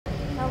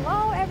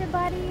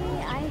everybody,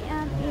 I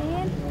am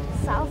in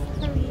South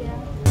Korea.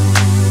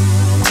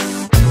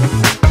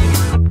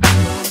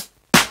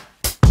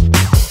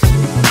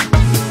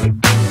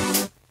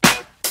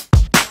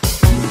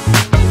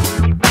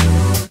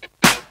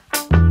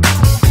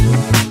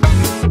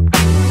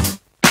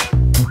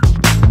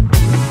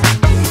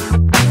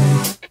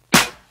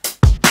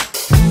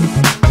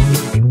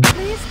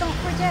 Please don't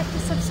forget to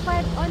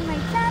subscribe on my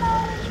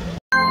channel.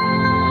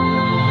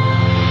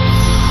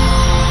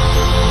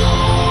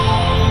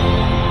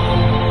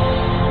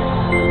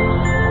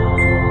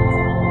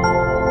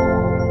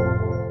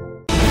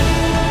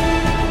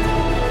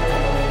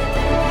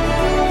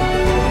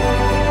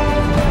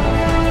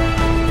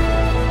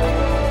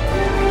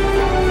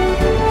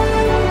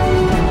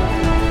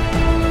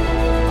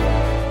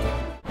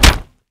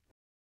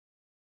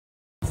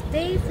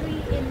 Day 3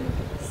 in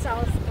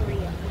South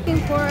Korea. Looking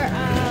for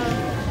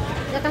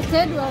the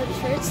Cathedral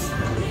Church.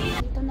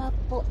 Dito na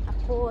po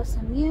ako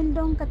sa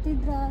Myeongdong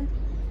Cathedral.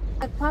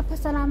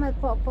 Nagpapasalamat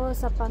po ako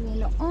sa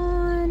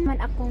Panginoon. Man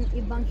akong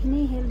ibang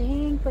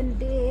hinihiling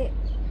kundi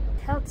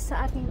health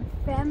sa aking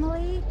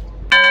family.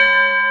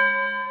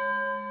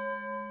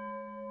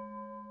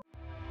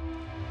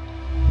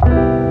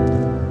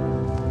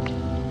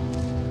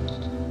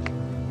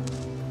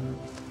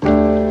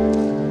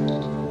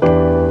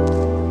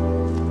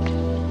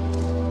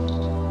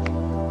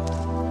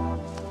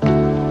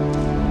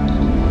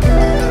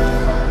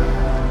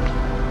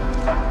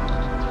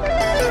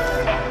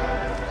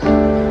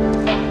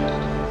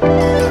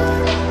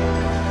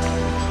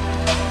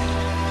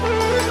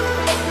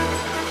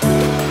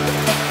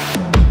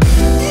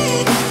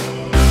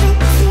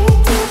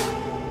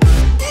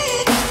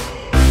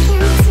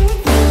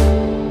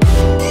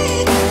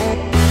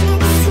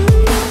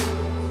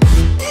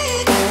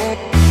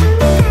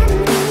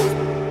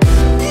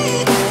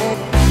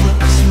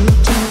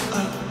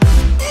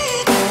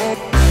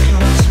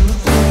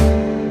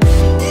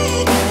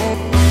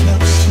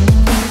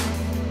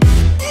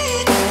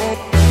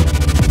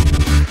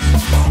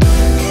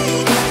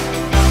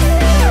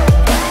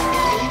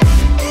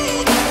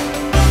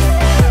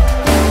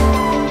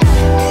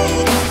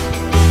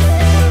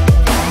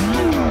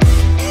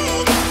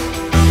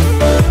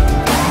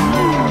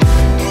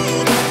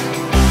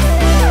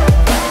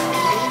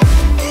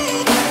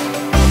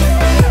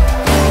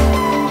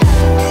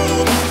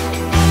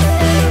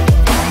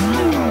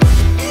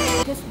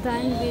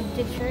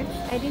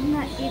 I did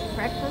not eat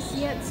breakfast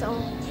yet, so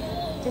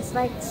it's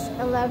like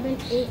 11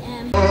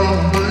 a.m.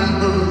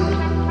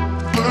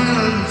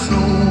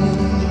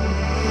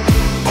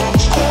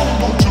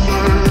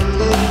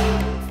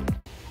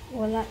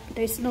 Voila,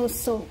 there's no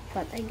soap,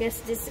 but I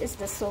guess this is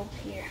the soap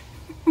here.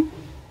 I'm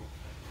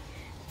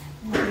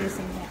not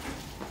using that.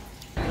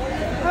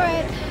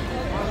 Alright,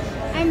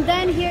 I'm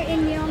done here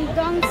in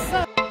Myeongdong.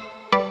 So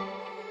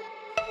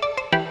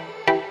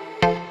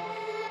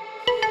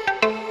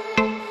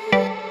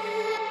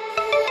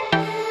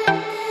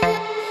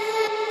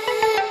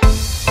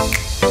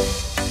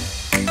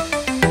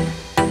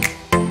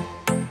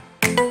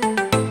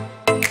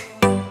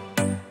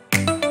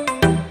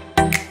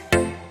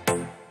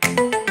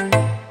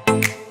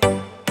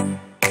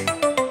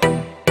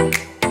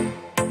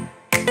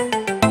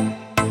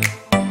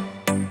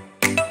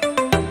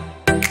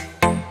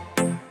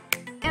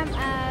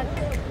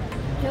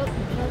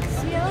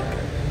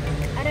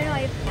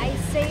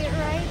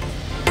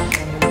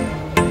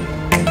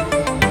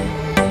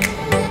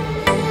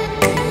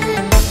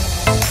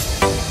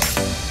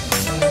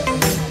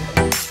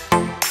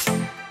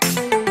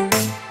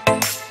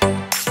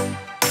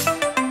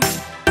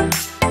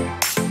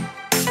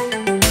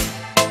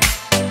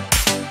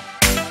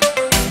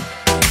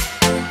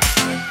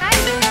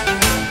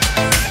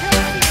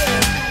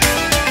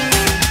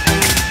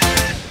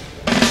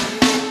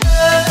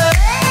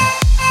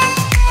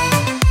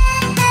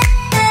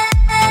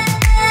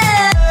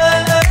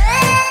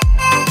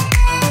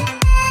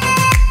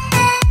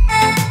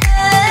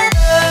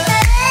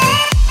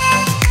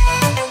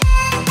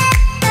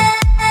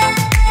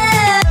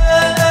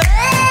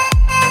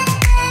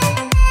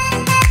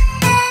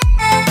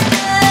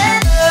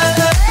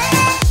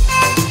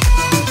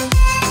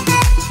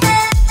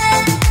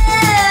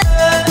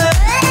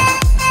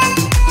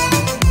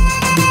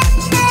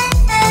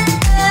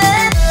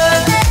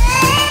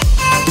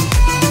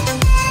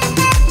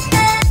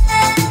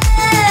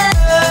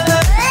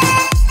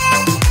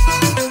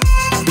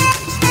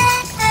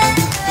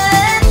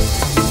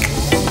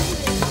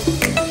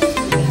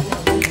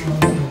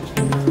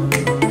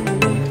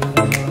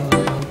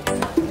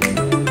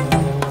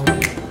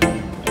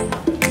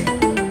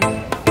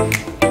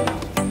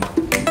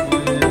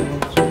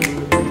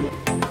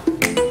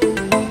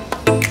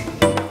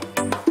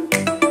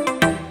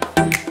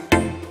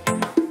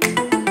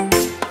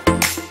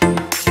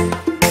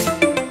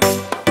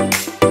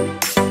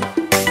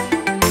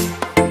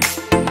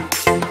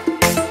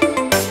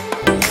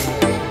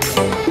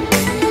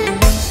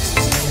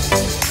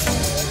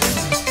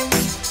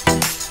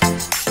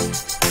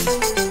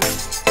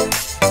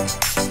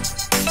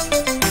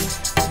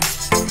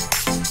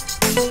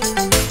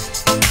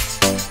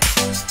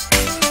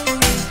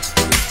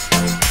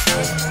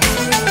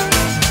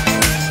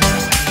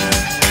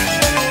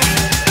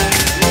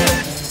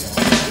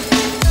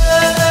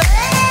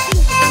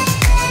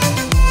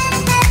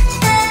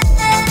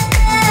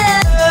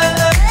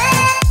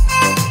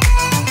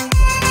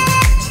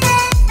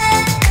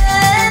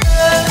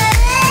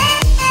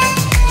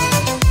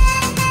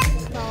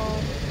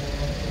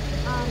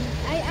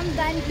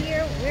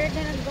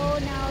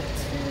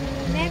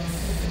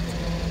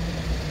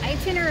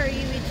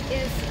Itinerary, which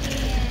is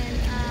in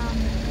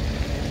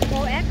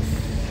OX.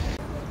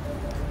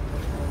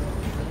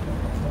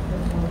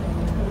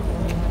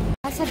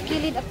 Nasa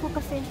gilid ako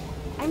kasi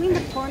I'm in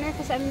the corner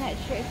because I'm not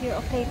sure if you're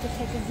okay to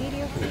take a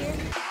video here.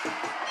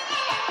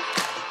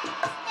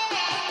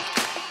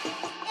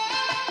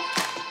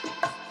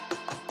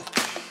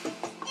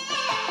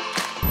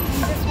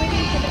 I'm just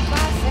waiting for the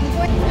bus. I'm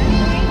going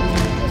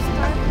to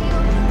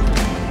Starfield.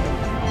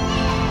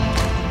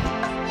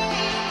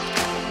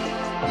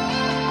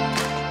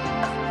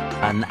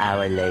 An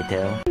hour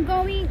later. I'm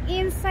going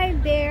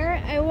inside there.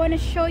 I want to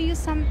show you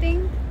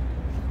something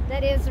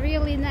that is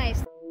really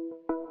nice.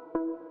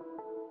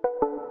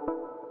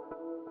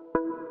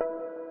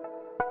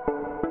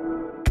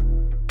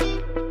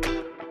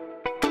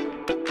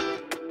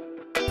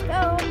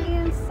 Go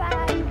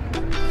inside.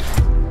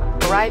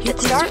 Arrived at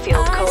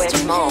Starfield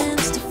Co-Ex Mall.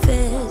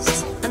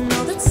 I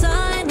know that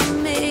sign will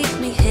make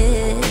me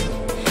hit.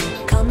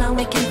 Come now,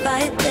 we can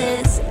fight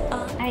this.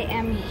 I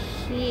am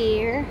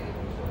here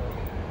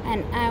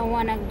and I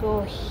want to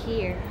go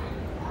here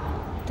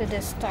to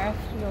the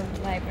Starfield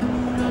Library.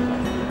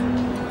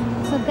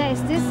 So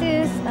guys, this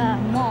is a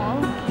mall,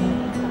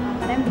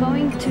 but I'm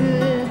going to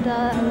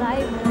the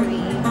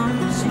library.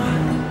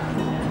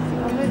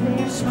 Over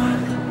there.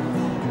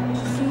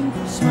 See?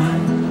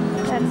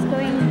 That's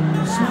going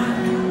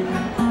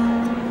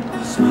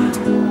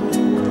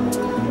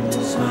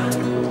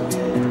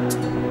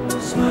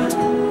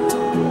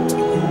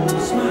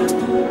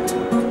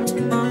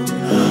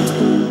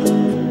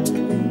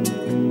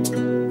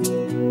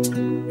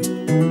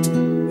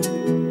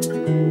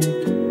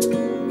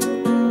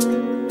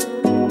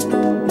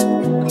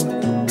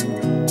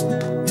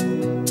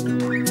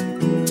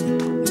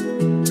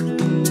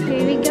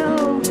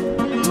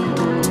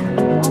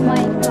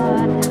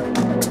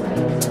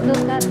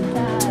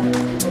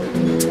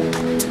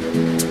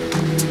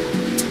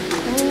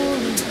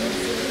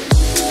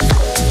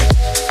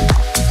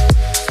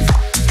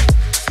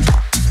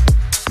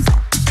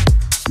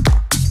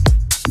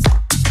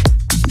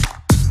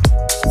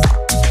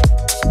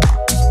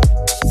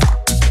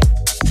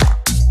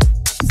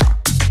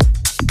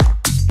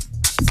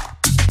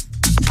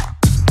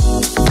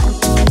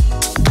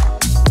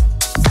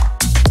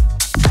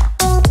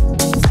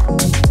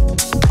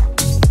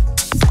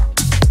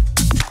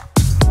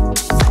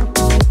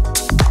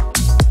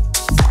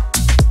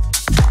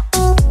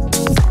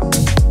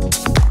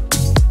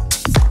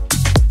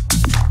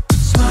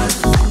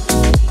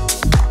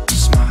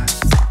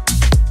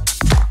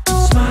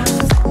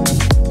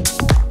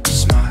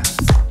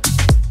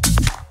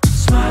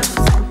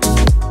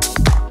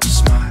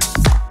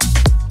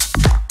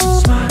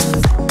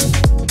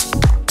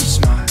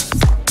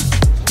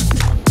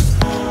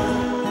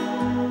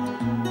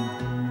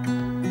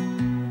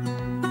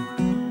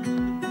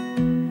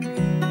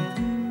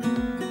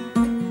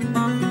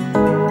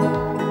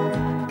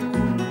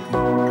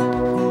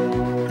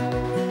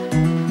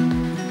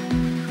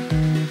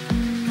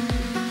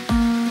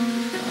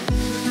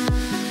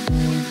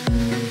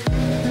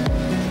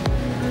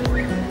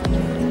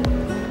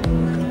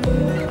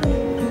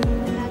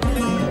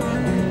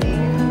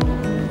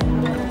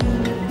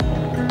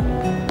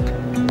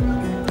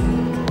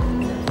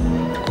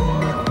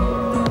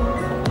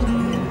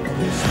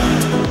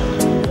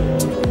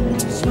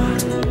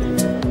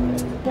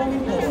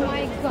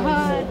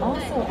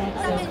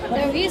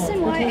the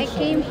reason why I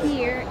came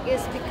here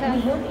is because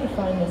we hope you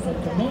find this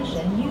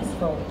information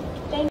useful.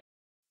 Thank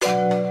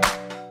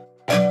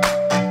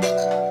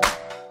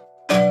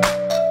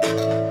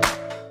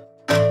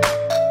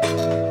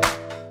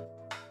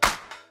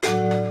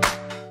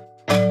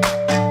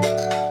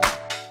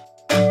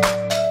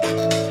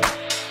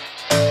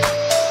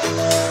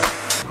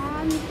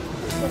on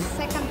the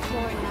second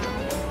floor now.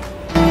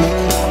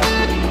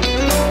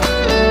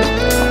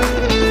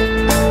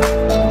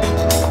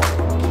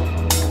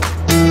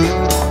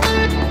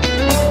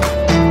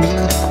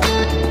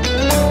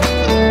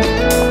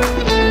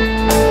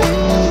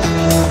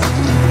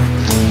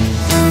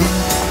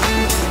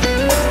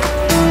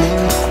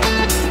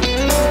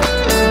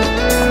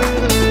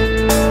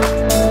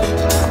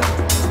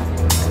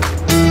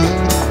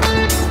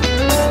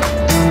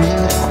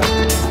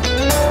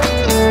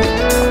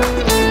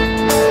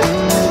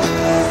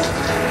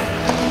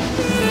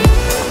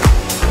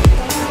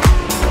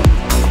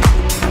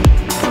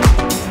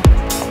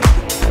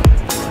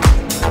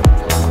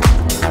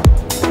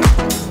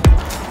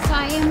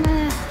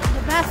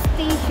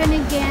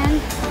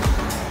 Again.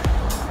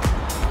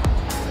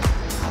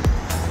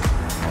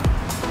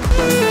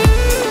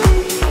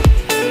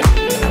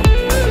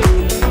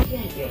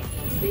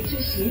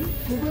 매출 시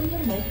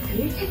보건용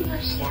마스크를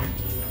착용합시다.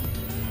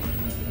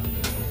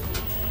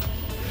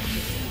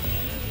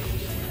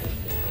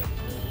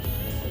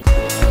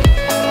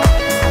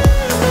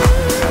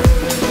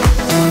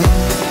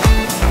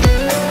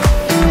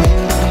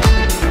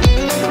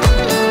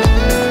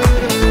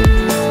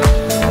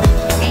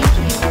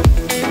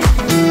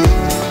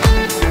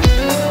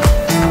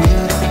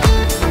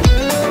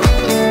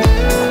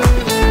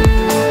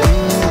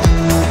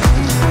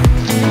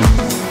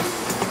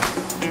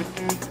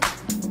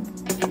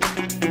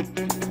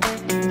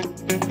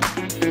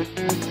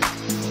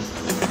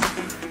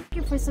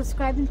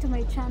 subscribing to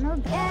my channel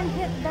and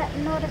hit that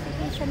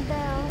notification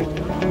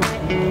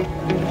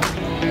bell.